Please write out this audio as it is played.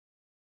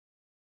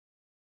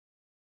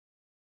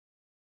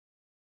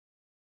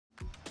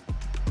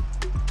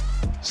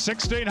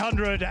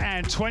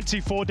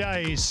1,624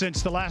 days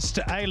since the last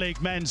A-League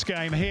men's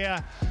game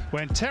here,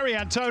 when Terry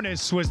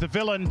Antonis was the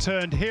villain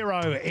turned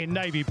hero in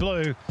navy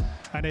blue.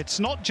 And it's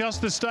not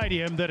just the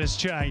stadium that has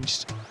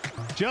changed.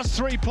 Just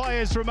 3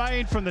 players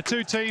remained from the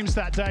 2 teams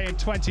that day in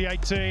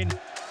 2018.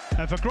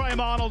 And for Graham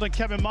Arnold and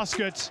Kevin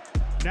Muscat,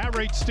 now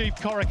reach Steve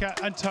Corica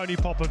and Tony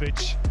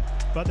Popovich.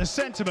 But the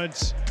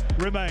sentiment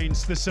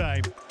remains the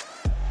same.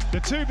 The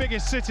 2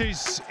 biggest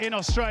cities in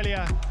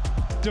Australia,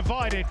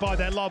 divided by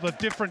their love of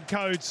different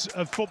codes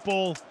of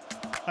football.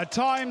 At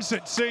times,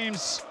 it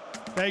seems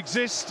they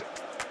exist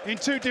in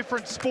 2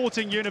 different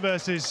sporting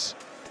universes,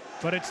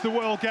 but it's the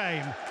world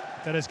game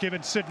that has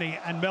given Sydney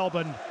and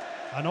Melbourne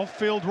an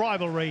off-field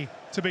rivalry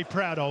to be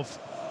proud of,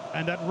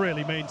 and that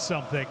really means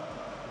something.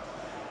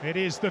 It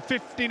is the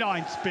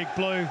 59th Big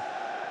Blue.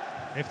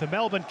 If the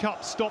Melbourne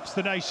Cup stops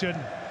the nation,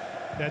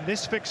 then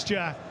this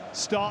fixture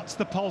starts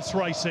the pulse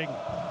racing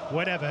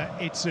whenever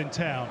it's in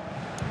town.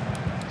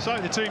 So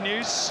the team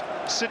news: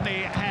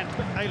 Sydney had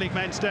A-League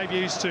men's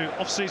debuts to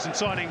off-season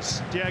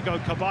signings Diego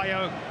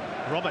Caballo,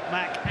 Robert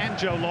Mack and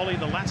Joe Lolly.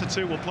 The latter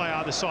 2 will play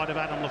either side of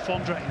Adam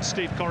Lafondra in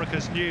Steve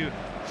Corica's new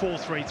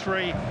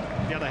 4-3-3.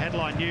 The other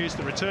headline news: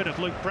 the return of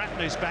Luke Bratton,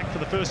 who's back for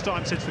the first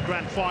time since the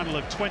grand final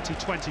of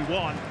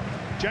 2021.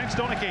 James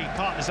Donaghy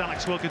partners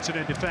Alex Wilkinson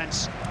in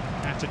defence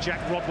after Jack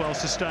Rodwell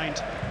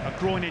sustained a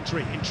groin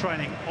injury in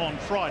training on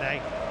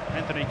Friday.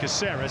 Anthony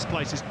Caceres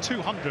plays his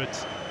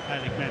 200th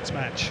A-League men's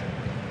match.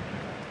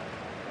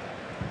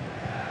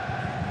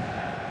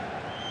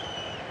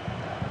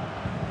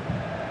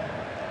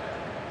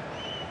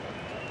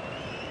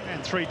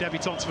 And 3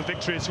 debutants for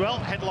victory as well,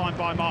 headlined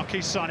by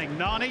marquee signing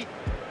Nani.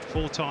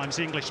 4 times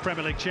English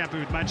Premier League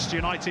champion with Manchester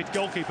United.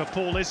 Goalkeeper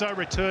Paul Izzo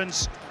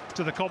returns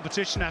to the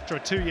competition after a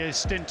 2-year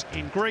stint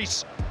in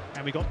Greece.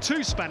 And we got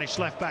 2 Spanish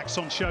left-backs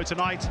on show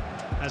tonight,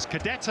 as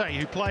Cadete,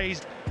 who played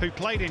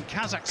in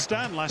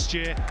Kazakhstan last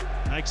year,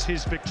 makes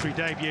his victory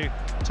debut.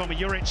 Tommy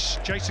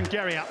Juric, Jason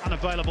Guerrier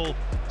unavailable,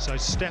 so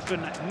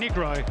Stefan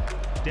Nigro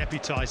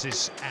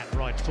deputises at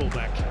right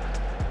fullback.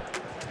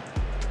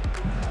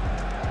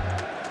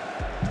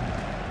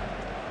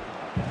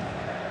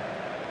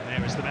 And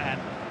there is the man.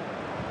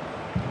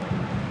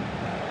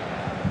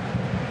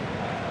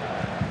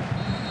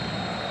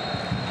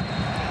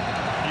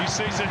 New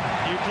season,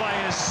 new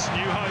players,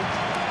 new hope.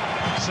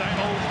 Same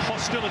old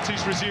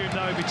hostilities resume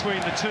though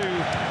between the 2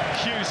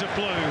 hues of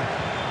blue.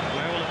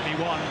 Where will it be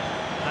won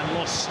and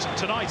lost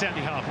tonight,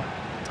 Andy Harper?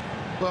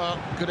 Well,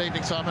 good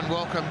evening, Simon.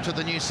 Welcome to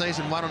the new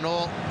season, one and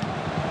all.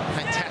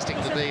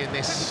 Fantastic to be in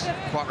this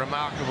quite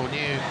remarkable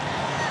new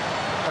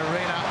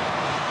arena.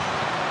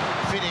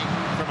 Fitting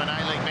from an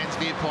A-League men's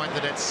viewpoint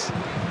that it's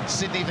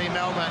Sydney v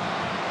Melbourne.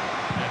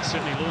 And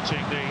Sydney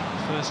launching the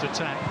first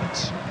attack,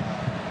 but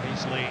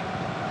easily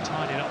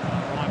tidied up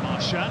by Ryan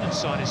Marchand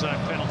inside his own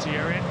penalty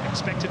area.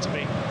 Expected to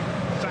be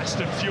fast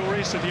and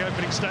furious at the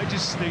opening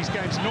stages. These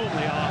games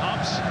normally are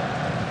hubs.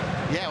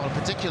 Yeah, well,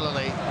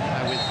 particularly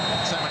with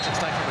so much at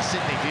stake from the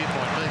Sydney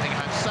viewpoint, moving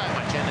home so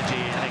much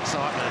energy and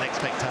excitement and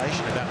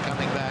expectation about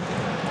coming back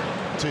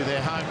to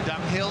their home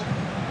dunghill.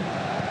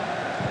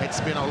 It's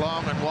been a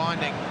long and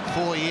winding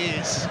 4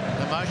 years,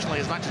 emotionally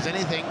as much as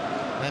anything.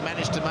 They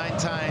managed to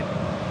maintain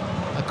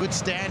a good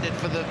standard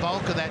for the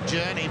bulk of that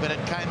journey, but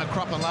it came a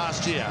cropper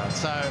last year.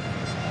 So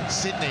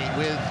Sydney,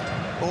 with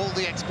all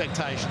the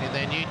expectation in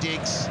their new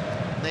digs,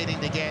 needing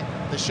to get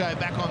the show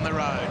back on the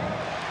road.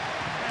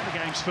 And the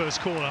game's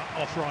first corner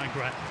off Ryan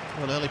Grant.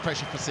 Well, early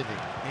pressure for Sydney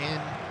in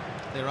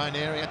their own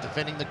area,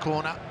 defending the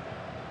corner.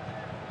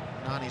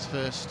 Nani's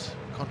first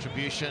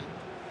contribution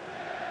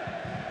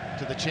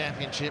to the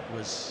championship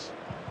was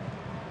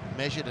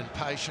measured and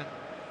patient.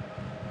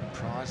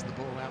 Prized the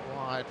ball out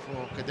wide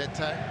for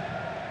Cadete.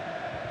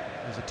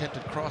 His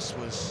attempted cross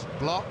was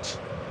blocked.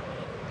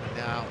 And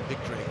now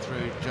victory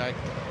through Jake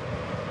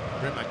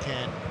Brimmer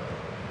can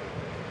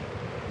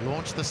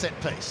launch the set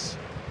piece.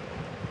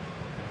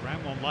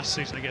 Round 1 last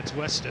season against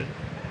Western.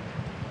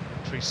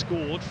 He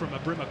scored from a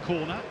Brimmer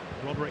corner.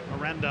 Roderick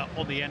Miranda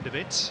on the end of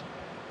it.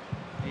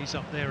 He's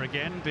up there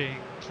again, being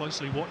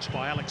closely watched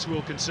by Alex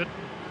Wilkinson.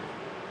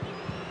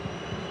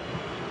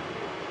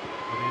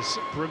 It is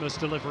Brimmer's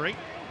delivery.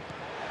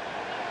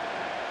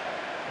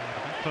 And at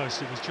the back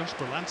post, it was Josh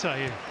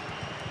Brillante who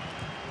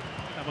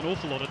have an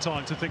awful lot of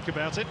time to think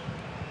about it.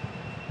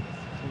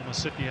 Former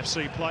Sydney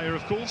FC player,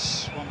 of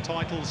course, won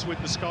titles with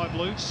the Sky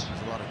Blues.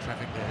 There's a lot of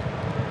traffic there.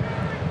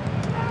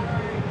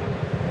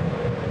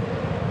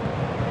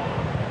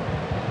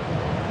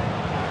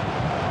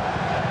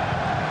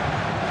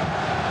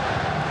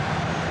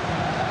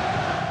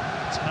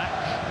 It's Mack,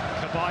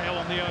 Caballo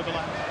on the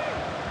overlap.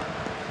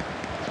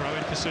 Throw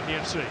in for Sydney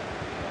FC.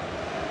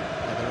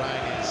 Yeah, the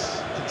rain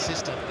is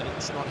consistent, but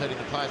it's not hurting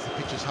the players. The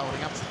pitch is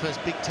holding up. It's the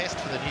first big test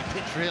for the new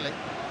pitch, really.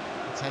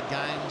 It's had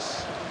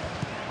games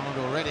on it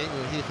already.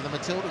 We're here for the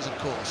Matildas, of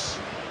course.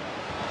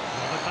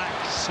 Robert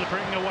Mack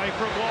slipping away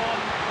from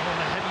one. And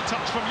a heavy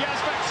touch from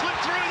Yazbek.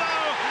 Slipped through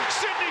though.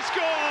 Sydney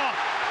score.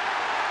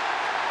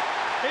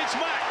 It's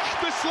Mack,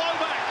 the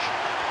Slovak.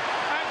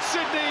 And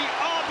Sydney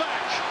are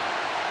back.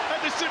 at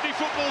the Sydney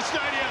Football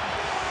Stadium.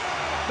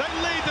 They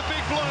lead the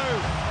Big Blue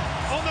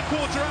on the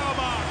quarter-hour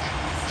mark,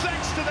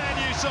 thanks to their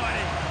new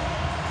signing.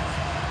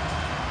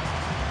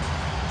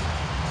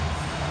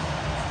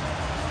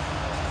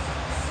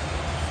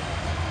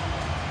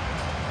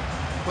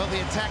 Well,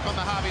 the attack on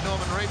the Harvey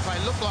Norman replay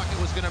looked like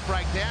it was going to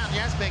break down.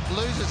 Yazbek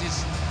loses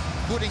his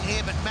footing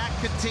here, but Mac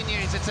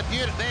continues. It's a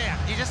beauty there.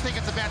 You just think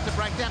it's about to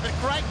break down, but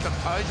great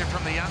composure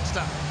from the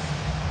youngster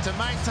to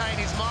maintain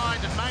his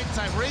mind and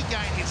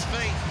regain his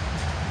feet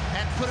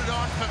and put it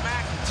on for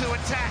Mac to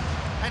attack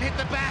and hit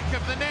the back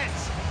of the net.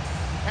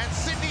 And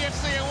Sydney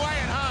FC away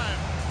at home.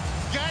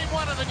 Game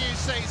 1 of the new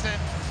season,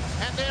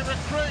 and their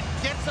recruit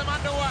gets them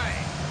underway.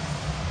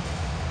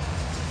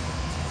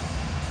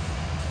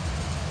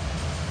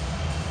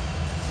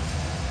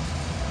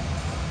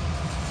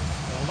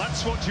 Well,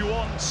 that's what you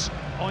want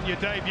on your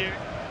debut.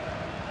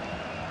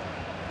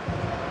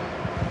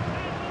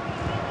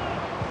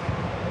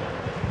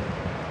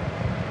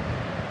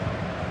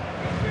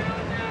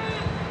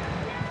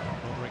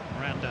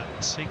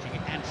 Seeking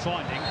and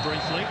finding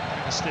briefly.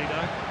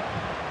 Agostino.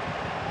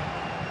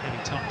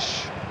 Heavy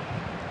touch.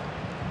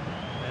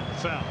 And the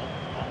foul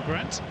on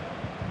Grant.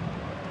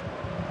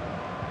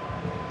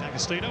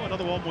 Agostino,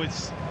 another one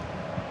with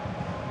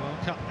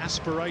World Cup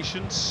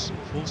aspirations.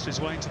 Forced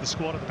his way into the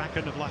squad at the back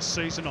end of last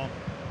season on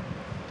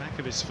the back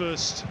of his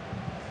first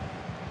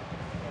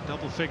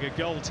double-figure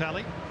goal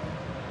tally.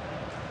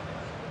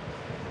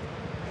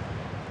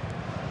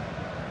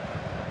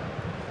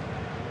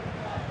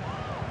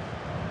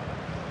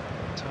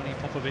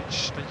 Popovic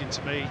speaking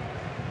to me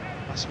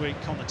last week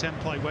on the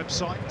Template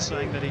website,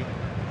 saying that he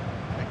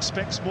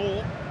expects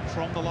more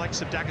from the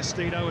likes of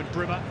D'Agostino and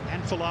Brimmer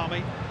and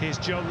Falami. Here's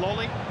Joe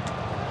Lolly.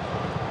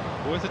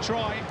 Worth a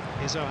try.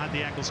 Izzo had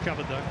the angles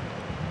covered, though.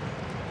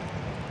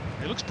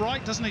 He looks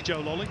bright, doesn't he, Joe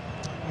Lolly?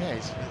 Yeah,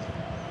 he's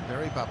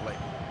very bubbly.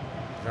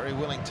 Very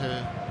willing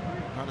to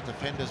run at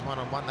defenders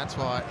one-on-one. That's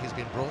why he's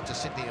been brought to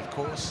Sydney, of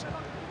course.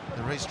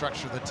 The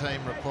restructure of the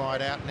team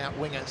required out-and-out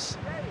wingers.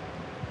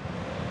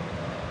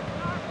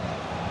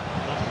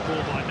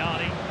 Ball by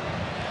Nani.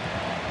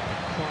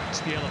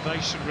 Quite the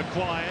elevation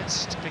required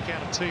to pick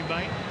out a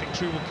teammate.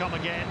 Victory will come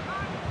again.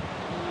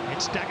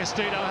 It's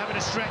D'Agostino having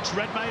a stretch.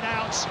 Redmayne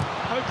out.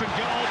 Open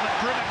goal, but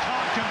Brimmer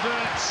can't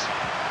convert.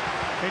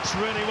 It's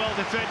really well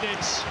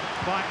defended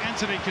by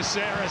Anthony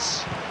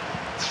Caceres,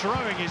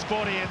 throwing his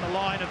body in the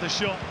line of the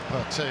shot.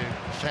 Well, 2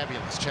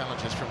 fabulous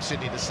challenges from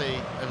Sydney to see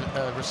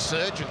a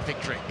resurgent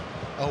victory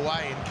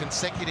away in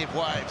consecutive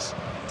waves.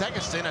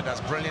 D'Agostino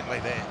does brilliantly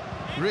there.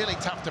 Really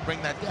tough to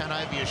bring that down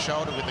over your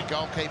shoulder with the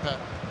goalkeeper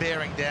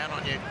bearing down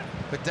on you.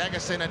 But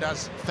D'Agostino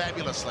does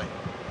fabulously.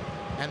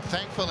 And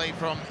thankfully,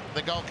 from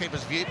the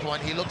goalkeeper's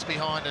viewpoint, he looks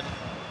behind and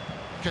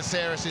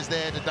Caceres is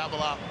there to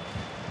double up.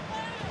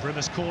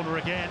 Brimmer's corner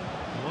again.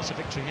 There was a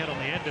victory hit on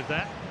the end of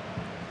that.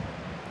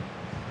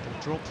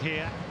 Ball dropped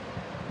here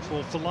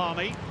for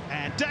Falami.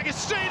 And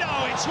D'Agostino,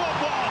 it's 1-1.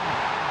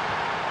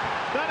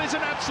 That is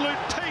an absolute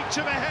peach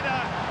of a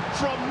header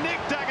from Nick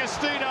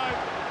D'Agostino.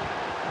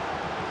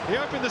 He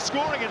opened the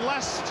scoring in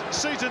last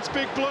season's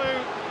Big Blue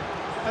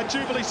at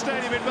Jubilee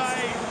Stadium in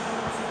May.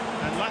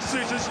 And last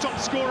season's top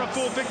scorer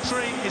for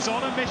Victory is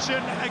on a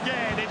mission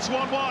again. It's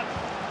 1-1.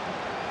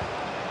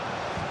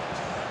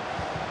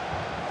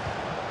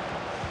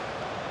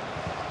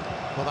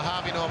 Well, the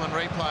Harvey Norman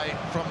replay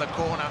from the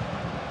corner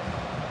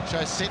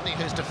shows Sydney,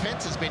 whose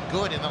defence has been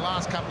good in the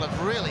last couple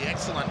of really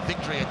excellent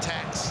Victory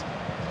attacks.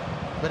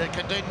 But it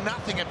can do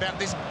nothing about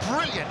this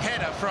brilliant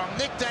header from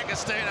Nick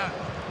D'Agostino.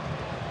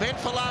 Ben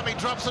Falami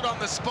drops it on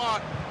the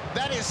spot.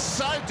 That is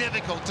so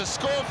difficult to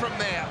score from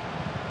there.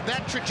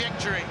 That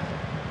trajectory,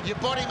 your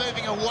body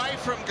moving away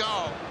from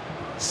goal.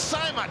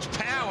 So much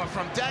power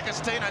from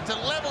D'Agostino to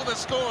level the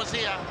scores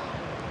here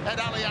at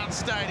Allianz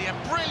Stadium.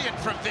 Brilliant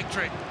from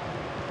Victory.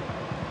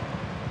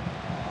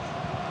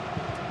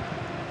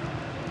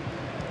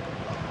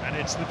 And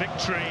it's the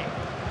Victory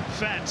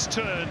fans'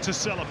 turn to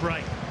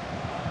celebrate.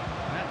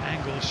 That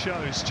angle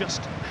shows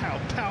just how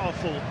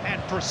powerful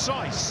and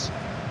precise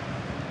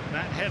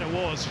that header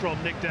was from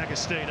Nick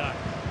D'Agostino.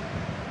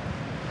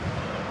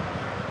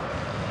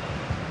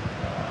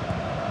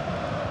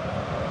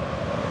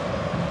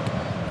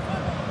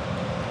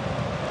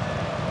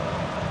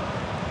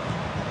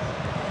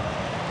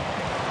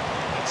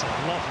 It's a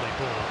lovely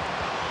ball.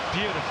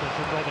 Beautiful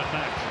from Robert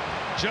Mack.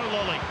 Joe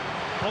Lolly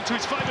onto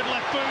his favoured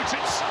left boot.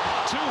 It's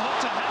too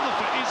hot to handle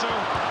for Isuzu,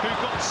 who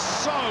got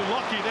so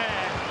lucky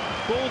there.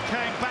 Ball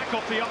came back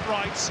off the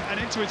uprights and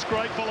into his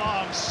grateful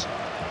arms.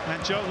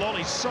 And Joe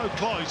Lolly so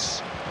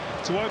close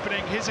to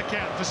opening his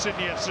account for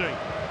Sydney FC.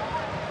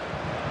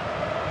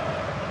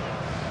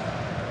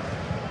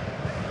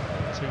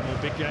 2 more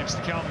big games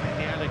to come in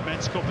the A-League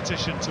men's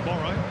competition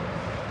tomorrow.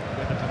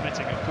 Weather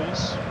permitting, of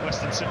course.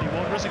 Western Sydney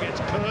Wanderers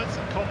against Perth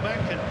and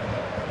Combank, and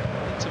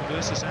Wellington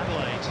versus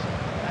Adelaide.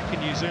 Back in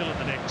New Zealand,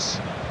 the Knicks.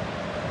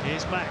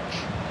 Here's Mack.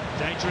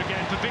 Danger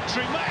again for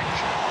Victory. Mack!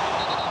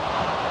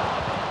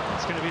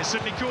 It's going to be a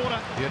Sydney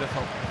corner.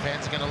 Beautiful.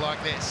 Fans are going to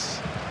like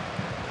this.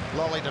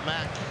 Lolly to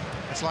Mack.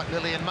 It's like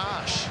Lillian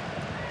Marsh.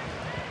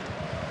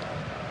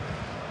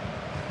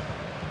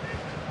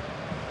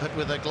 but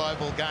with a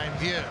global game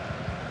view.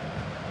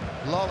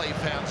 Lolly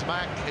founds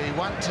Mack, he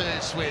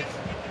 1-2s with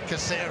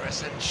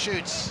Caceres and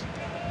shoots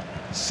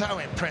so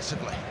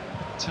impressively.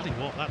 Tell you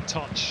what, that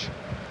touch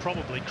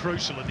probably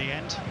crucial in the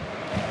end.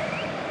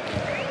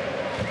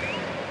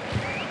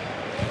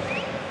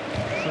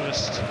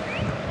 First,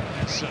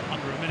 it's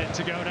under a minute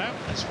to go now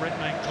as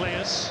Redmayne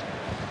clears.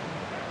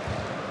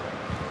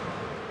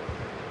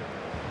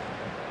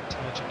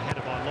 Intelligent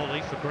header by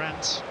Lolly for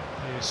Grant,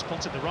 who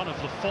spotted the run of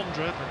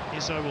Lafondra, but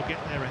Izzo will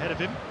get there ahead of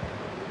him.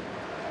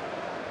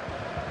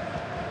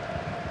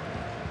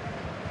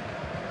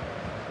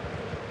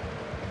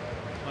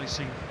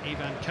 Placing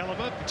Ivan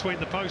Caliber between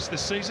the posts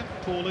this season,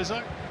 Paul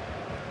Izzo.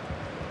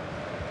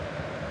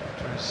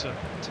 After his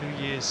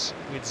 2 years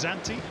with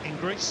Xanthi in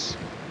Greece.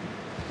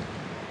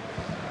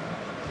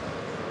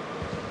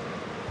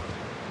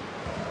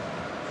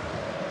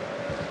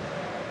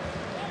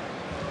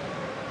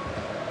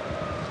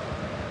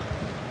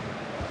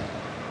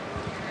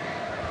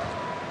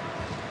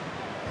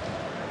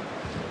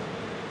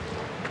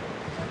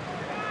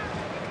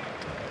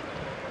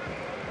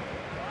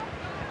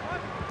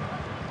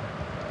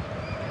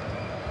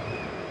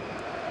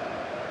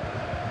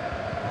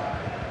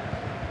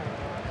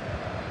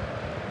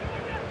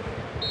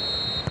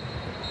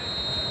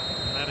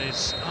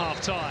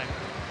 Half-time.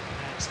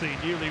 It's the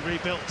newly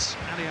rebuilt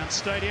Allianz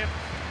Stadium.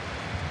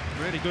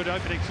 Really good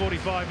opening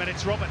 45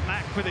 minutes. Robert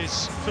Mack with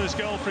his first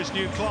goal for his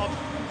new club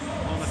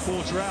on the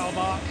quarter-hour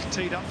mark.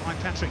 Teed up by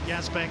Patrick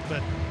Yazbek,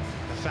 but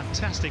a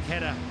fantastic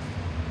header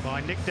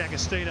by Nick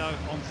D'Agostino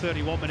on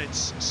 31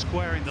 minutes,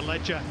 squaring the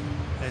ledger.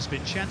 There's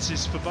been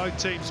chances for both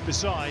teams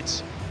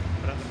besides,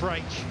 but at the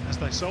break, as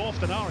they so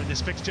often are in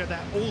this fixture,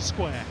 they're all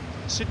square.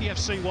 Sydney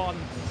FC 1,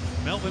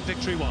 Melbourne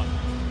Victory 1.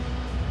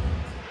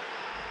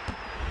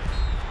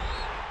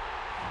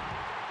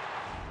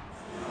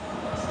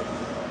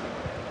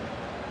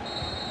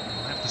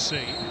 See,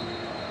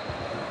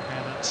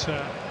 and that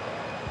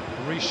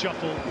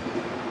reshuffle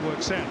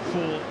works out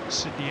for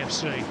Sydney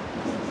FC.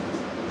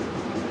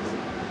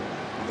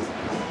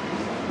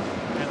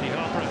 Andy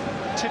Harper,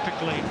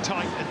 typically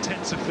tight and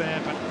tense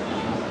affair, but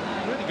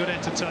really good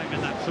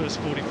entertainment that first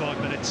 45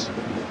 minutes.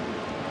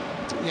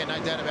 Yeah, no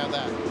doubt about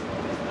that.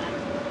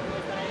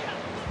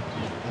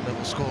 The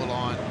level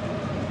scoreline,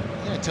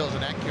 tells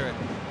an accurate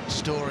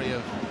story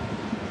of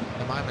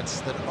the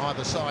moments that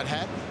either side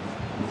had.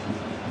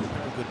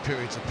 Good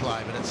periods of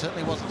play, but it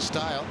certainly wasn't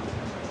stale.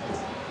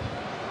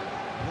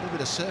 A little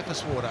bit of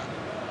surface water,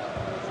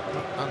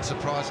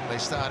 unsurprisingly,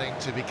 starting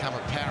to become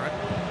apparent.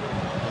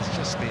 There's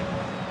just been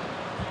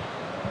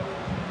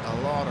a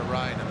lot of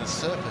rain, and the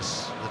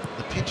surface,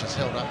 the pitch has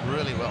held up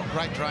really well.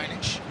 Great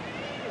drainage.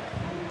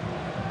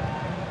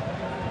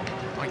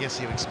 I guess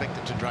you expect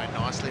it to drain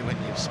nicely when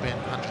you've spent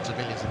hundreds of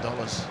millions of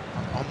dollars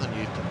on the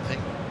new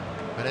thing,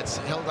 but it's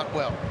held up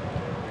well.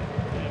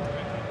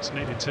 Yeah, it's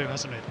needed to,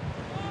 hasn't it?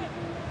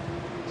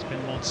 In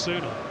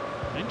monsoonal.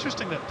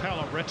 Interesting that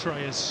Paolo Retre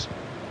is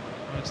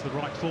into the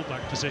right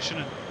fullback position,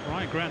 and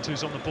Ryan Grant,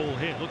 who's on the ball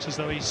here, looks as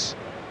though he's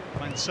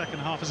playing the second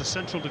half as a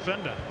central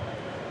defender.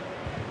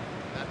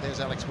 And there's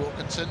Alex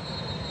Wilkinson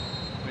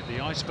with the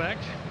ice bag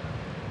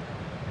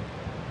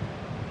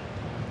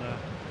on the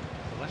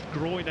left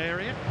groin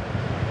area.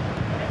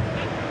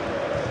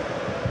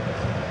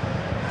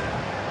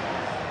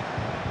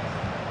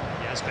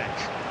 Yazbek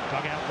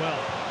dug out well.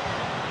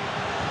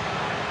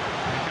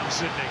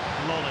 Sydney,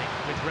 Lolly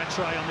with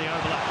Retre on the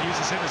overlap,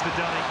 uses him as the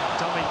dummy,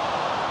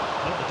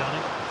 not the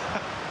dummy.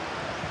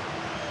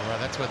 Well,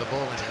 that's where the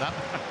ball ended up,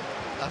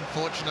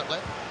 unfortunately,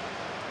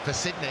 for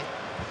Sydney.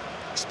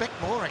 Expect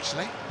more,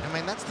 actually. I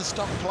mean, that's the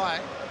stock play.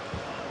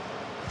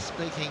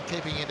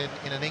 Keeping it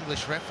in an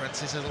English reference,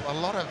 there's a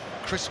lot of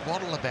Chris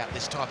Waddle about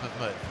this type of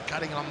move.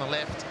 Cutting it on the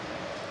left,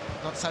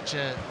 not such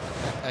a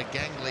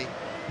gangly,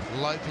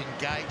 loping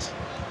gait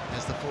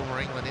as the former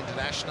England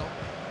international.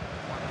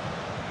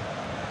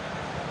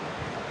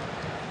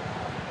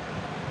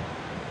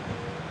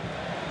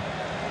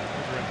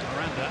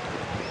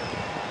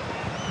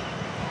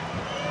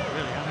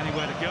 Really have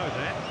anywhere to go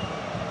there.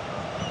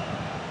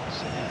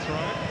 Sydney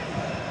throw it.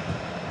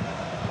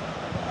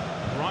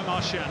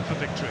 Marchand for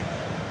victory.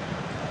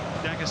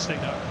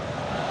 D'Agostino.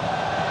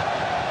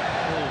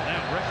 Oh,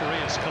 now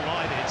referee has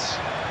collided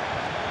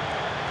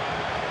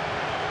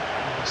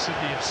with a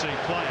Sydney FC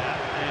player,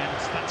 and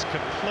that's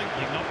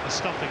completely knocked the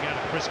stuffing out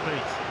of Chris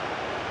Beath.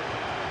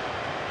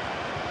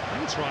 I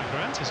think it's Ryan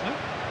Grant, isn't it?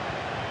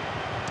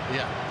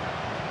 Yeah.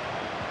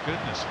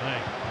 Goodness me.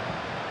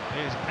 He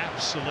has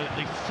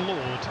absolutely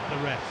floored the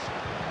ref.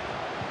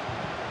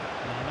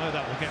 And I know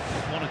that will get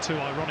one or two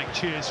ironic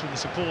cheers from the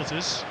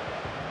supporters.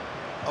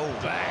 Oh,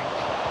 bang.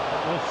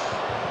 Oof.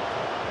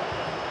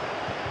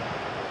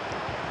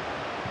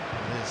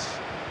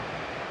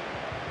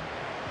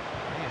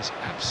 He has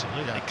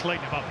absolutely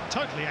cleaned him up.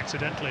 Totally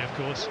accidentally, of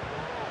course.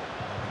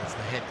 It's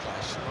the head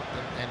clash.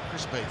 And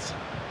Chris Beath's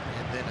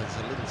head then is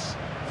a little...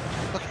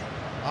 Look,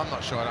 I'm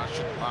not sure, I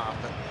shouldn't laugh,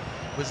 but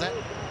was that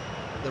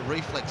the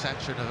reflex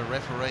action of a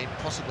referee,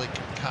 possibly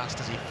concussed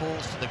as he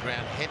falls to the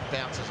ground, head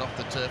bounces off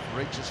the turf,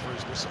 reaches for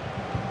his whistle.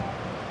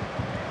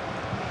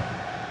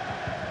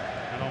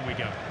 And on we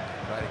go.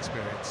 Great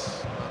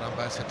experience on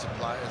both sets of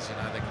players. You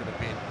know, there could have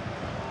been,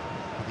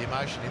 with the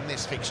emotion in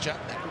this fixture,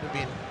 there could have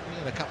been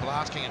a couple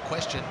asking a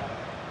question.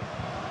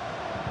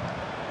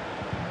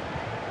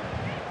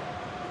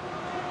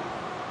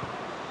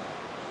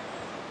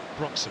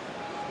 Broxham.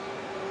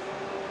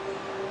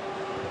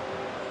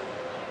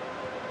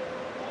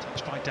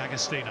 Touched by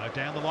D'Agostino,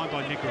 down the line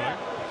by Negro.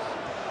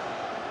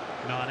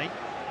 Nani.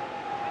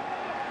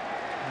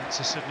 That's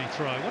a Sydney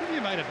throw. What have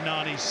you made of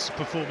Nani's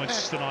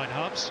performance tonight,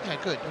 Hubs? Yeah,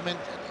 good. I mean,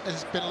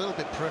 it's been a little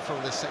bit peripheral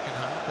this second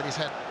half, but he's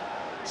had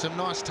some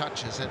nice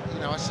touches. And, you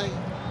know, I see,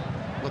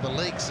 well, the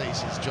league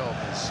sees his job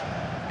as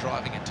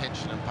driving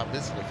attention and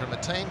publicity. From a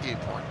team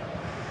viewpoint,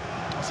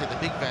 I see the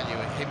big value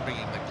of him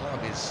bringing the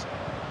club is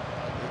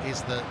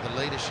the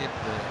leadership,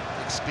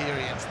 the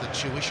experience, the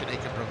tuition he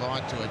can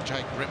provide to a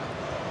Jake Brimmer.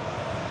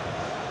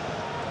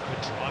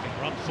 Good driving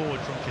run forward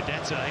from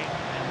Cadete,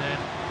 and then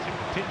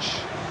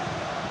pitch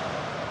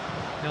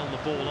held the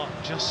ball up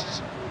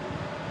just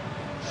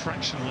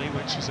fractionally,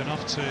 which was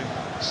enough to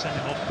send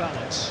him off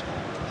balance.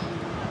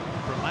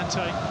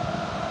 Brillante,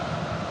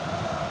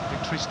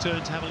 Victory's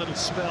turn to have a little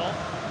spell.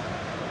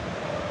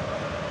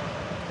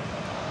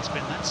 It's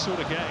been that sort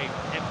of game,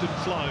 ebbed and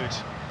flowed.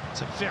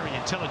 It's a very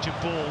intelligent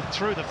ball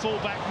through the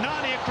fullback.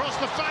 Nani across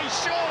the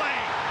face, surely!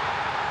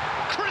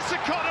 Chris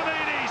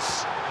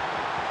Economides,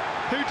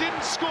 who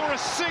didn't score a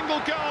single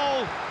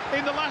goal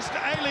in the last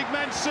A-League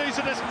men's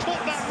season, has put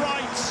that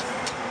right.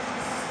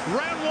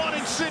 Round one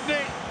in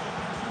Sydney.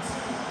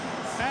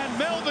 And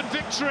Melbourne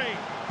Victory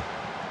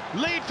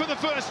lead for the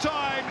first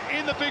time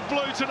in the Big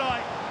Blue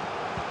tonight.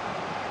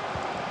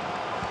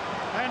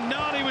 And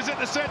Nani was at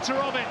the centre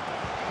of it.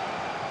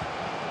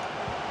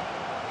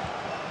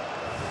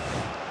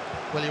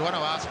 Well, you want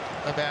to ask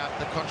about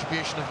the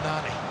contribution of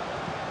Nani.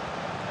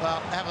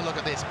 Well, have a look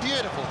at this.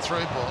 Beautiful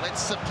through ball.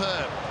 It's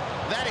superb.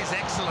 That is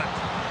excellent.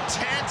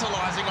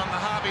 Tantalising on the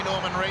Harvey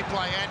Norman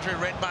replay, Andrew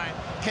Redmayne.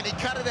 Can he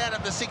cut it out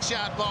of the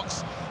 6-yard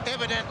box?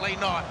 Evidently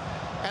not.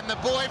 And the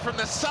boy from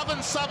the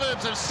southern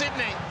suburbs of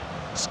Sydney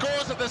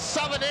scores at the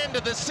southern end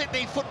of the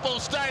Sydney Football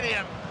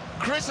Stadium.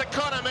 Chris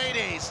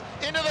Economides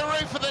into the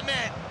roof of the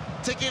net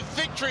to give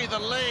Victory the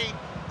lead.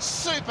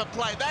 Super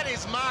play. That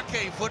is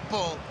marquee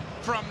football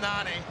from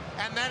Nani,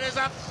 and that is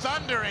a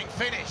thundering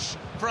finish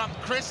from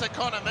Chris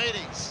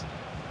Economides.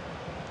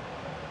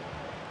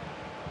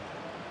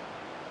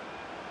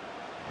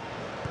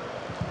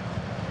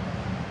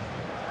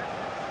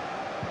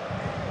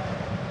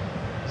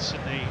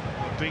 Sydney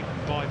were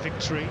beaten by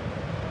Victory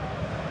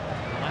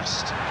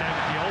last game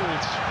at the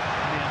old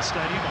Allianz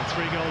Stadium by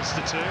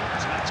 3-2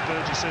 as Max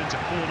Burgess earns a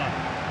corner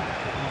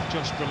off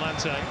Josh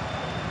Brillante.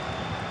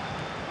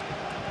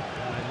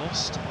 They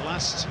lost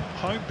last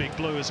home Big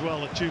Blue as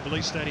well at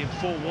Jubilee Stadium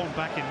 4-1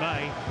 back in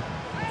May.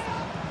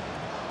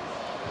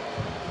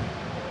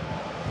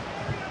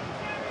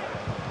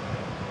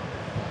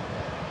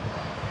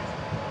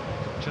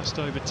 Just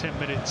over 10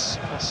 minutes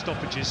plus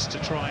stoppages to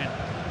try and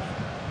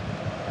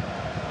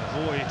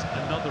avoid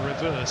another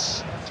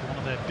reverse to one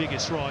of their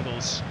biggest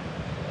rivals.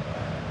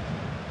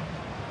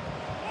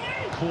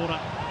 Corner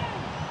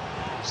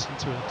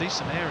into a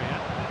decent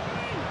area.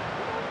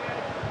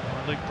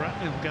 Luke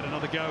Bradley will get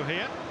another go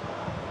here.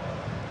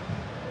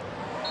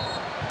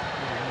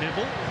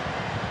 Nibble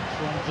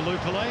from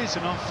Valupale is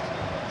enough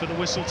for the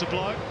whistle to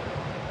blow.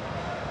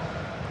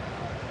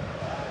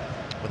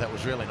 Well, that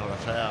was really not a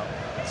foul.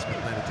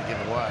 Smith needed to give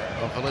away,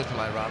 or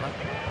Valupale rather.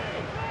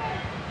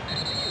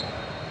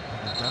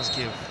 It does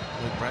give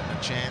Luke Bratton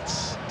a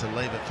chance to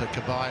leave it for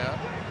Caballo.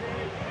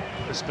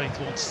 Spieth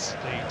wants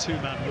the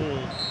two-man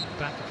wall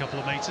back a couple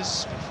of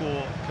metres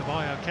before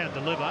Caballo can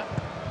deliver.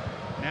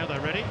 Now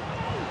they're ready.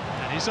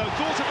 And Izzo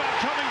thought about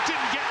coming,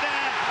 didn't get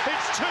there.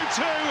 It's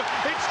 2-2.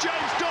 It's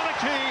James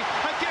Donachie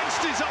against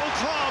his old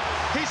club.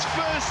 His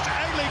first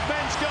A-League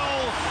men's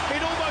goal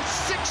in almost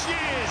 6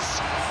 years.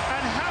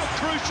 And how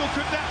crucial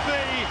could that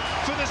be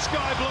for the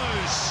Sky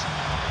Blues?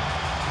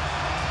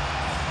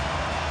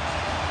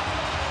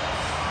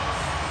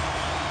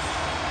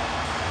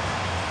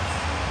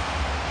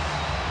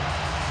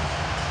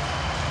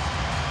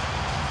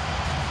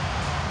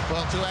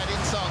 Well, to add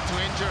insult to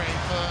injury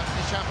for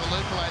Nishan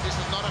Valupale, this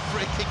is not a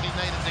free kick he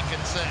needed to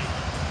concede.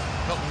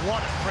 But what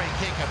a free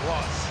kick it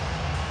was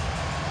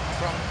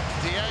from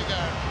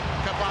Diego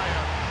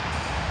Caballo.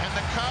 And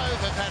the Cove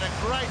have had a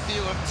great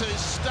view of two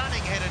stunning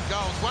headed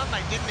goals. One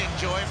they didn't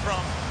enjoy from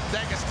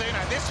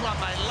D'Agostino. This one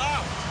they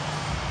loved.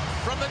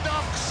 From the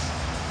Docks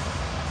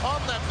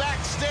on the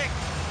back stick.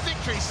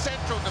 Victory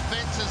Central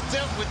defence has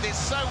dealt with this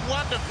so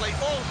wonderfully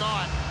all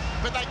night,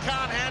 but they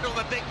can't handle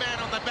the big man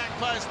on the back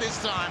post this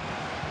time.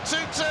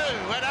 2-2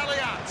 at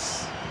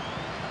Allianz.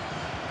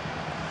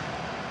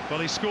 Well,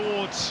 he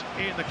scored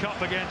in the Cup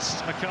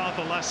against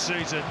MacArthur last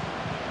season.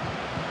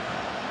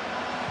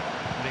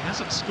 But he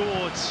hasn't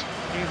scored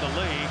in the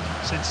league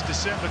since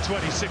December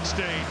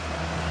 2016.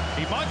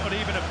 He might not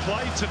even have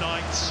played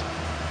tonight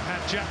had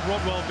had Jack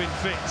Rodwell been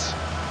fit.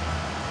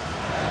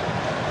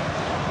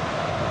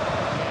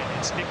 And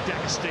it's Nick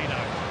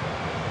D'Agostino.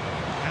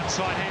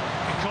 Outside him,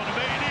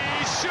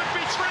 Economidis should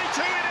be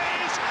 3-2. It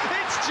is!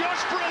 It's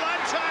Josh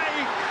Brillante,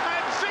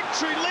 and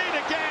victory lead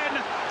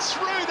again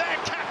through their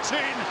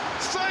captain.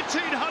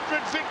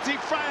 1,350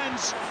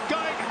 fans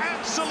going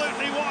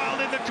absolutely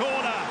wild in the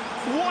corner.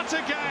 What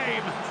a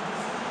game!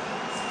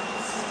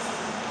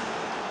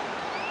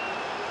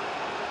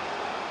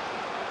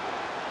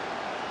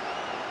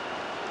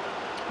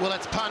 Well,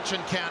 it's punch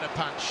and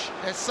counter-punch.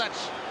 There's such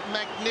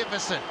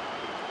magnificent,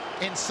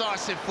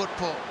 incisive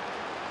football.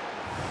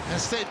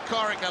 And Steve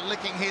Corica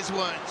licking his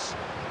wounds.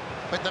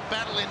 But the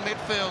battle in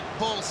midfield,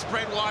 ball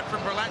spread wide from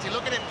Brillante.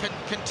 Look at him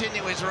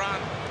continue his run.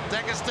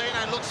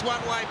 D'Agostino looks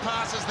one way,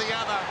 passes the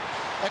other.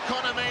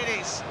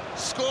 Economidis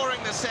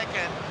scoring the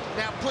second.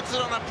 Now puts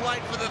it on a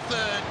plate for the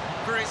third.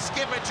 For his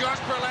skipper, Josh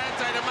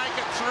Brillante, to make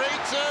it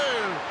 3-2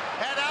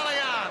 at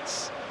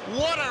Allianz.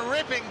 What a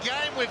ripping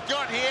game we've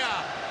got here.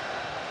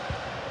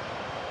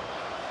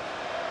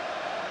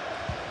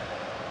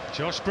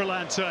 Josh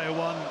Brillante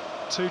won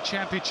 2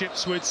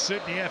 championships with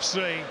Sydney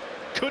FC.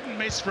 Couldn't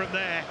miss from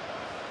there.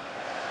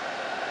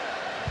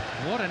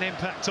 What an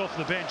impact off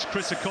the bench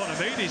Chris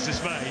Economidis has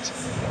made.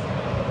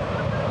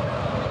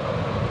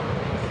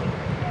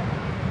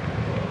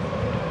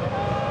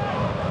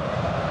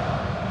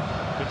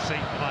 Good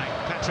feet by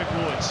Patrick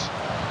Woods.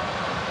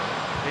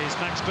 Here's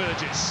Max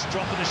Burgess,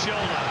 dropping the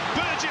shoulder.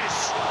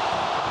 Burgess!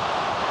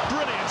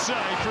 Brilliant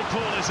save from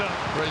Paul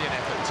Isuzu. Brilliant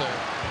effort too.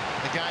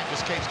 The game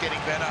just keeps getting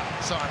better,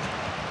 Simon.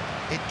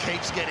 It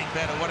keeps getting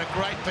better. What a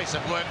great piece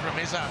of work from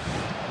Isuzu.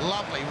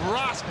 Lovely,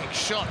 rasping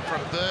shot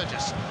from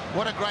Burgess.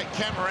 What a great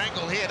camera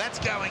angle here. That's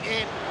going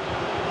in.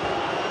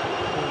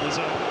 Paul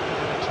Isuzu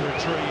to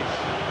retrieve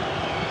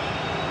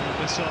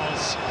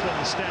missiles from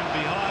the stand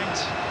behind,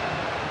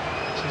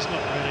 which is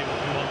not really what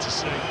we want to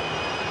see.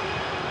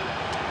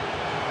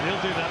 And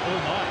he'll do that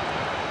all night.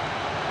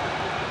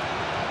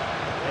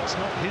 It's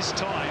not his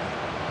time.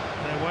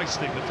 They're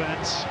wasting the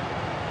fans.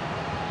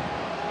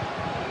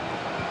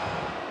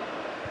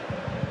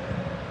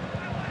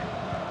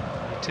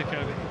 Tick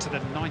over into the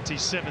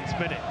 97th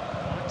minute.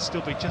 Might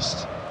still be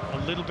just a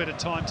little bit of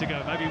time to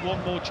go. Maybe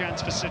one more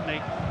chance for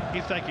Sydney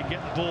if they can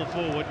get the ball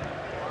forward.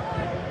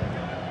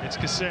 It's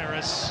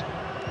Caceres.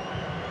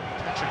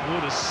 Patrick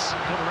Wood has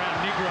got around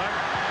Negro.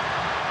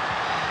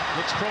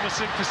 Looks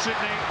promising for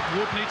Sydney.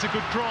 Wood needs a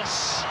good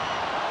cross.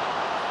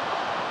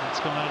 It's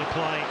gone out of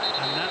play,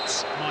 and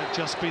that might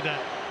just be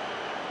that.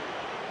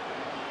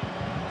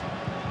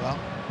 Well,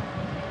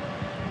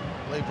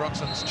 Lee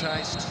Broxham's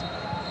chased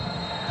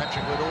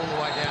Patrick Wood all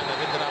the way down.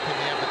 They've ended up in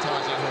the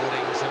advertising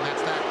hoardings, and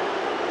that's that.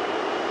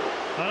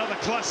 Another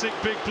classic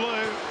Big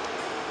Blue.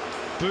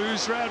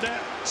 Boos round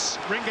out,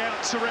 ring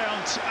outs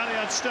around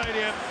Allianz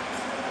Stadium,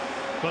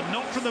 but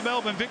not from the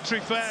Melbourne Victory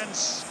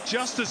fans,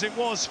 just as it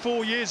was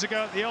 4 years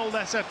ago at the old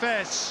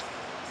SFS.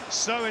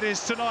 So it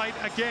is tonight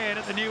again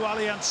at the new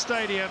Allianz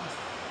Stadium,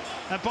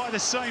 and by the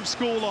same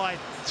scoreline,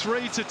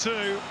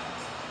 3-2.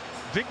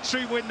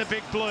 Victory win the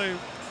Big Blue,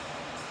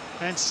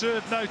 and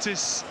serve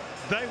notice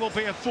they will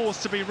be a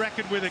force to be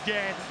reckoned with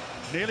again.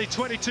 Nearly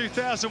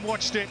 22,000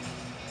 watched it.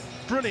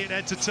 Brilliant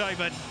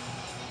entertainment.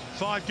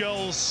 5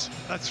 goals,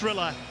 a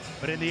thriller,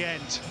 but in the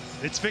end,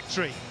 it's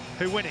Victory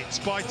who win it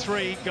by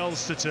 3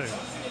 goals to 2.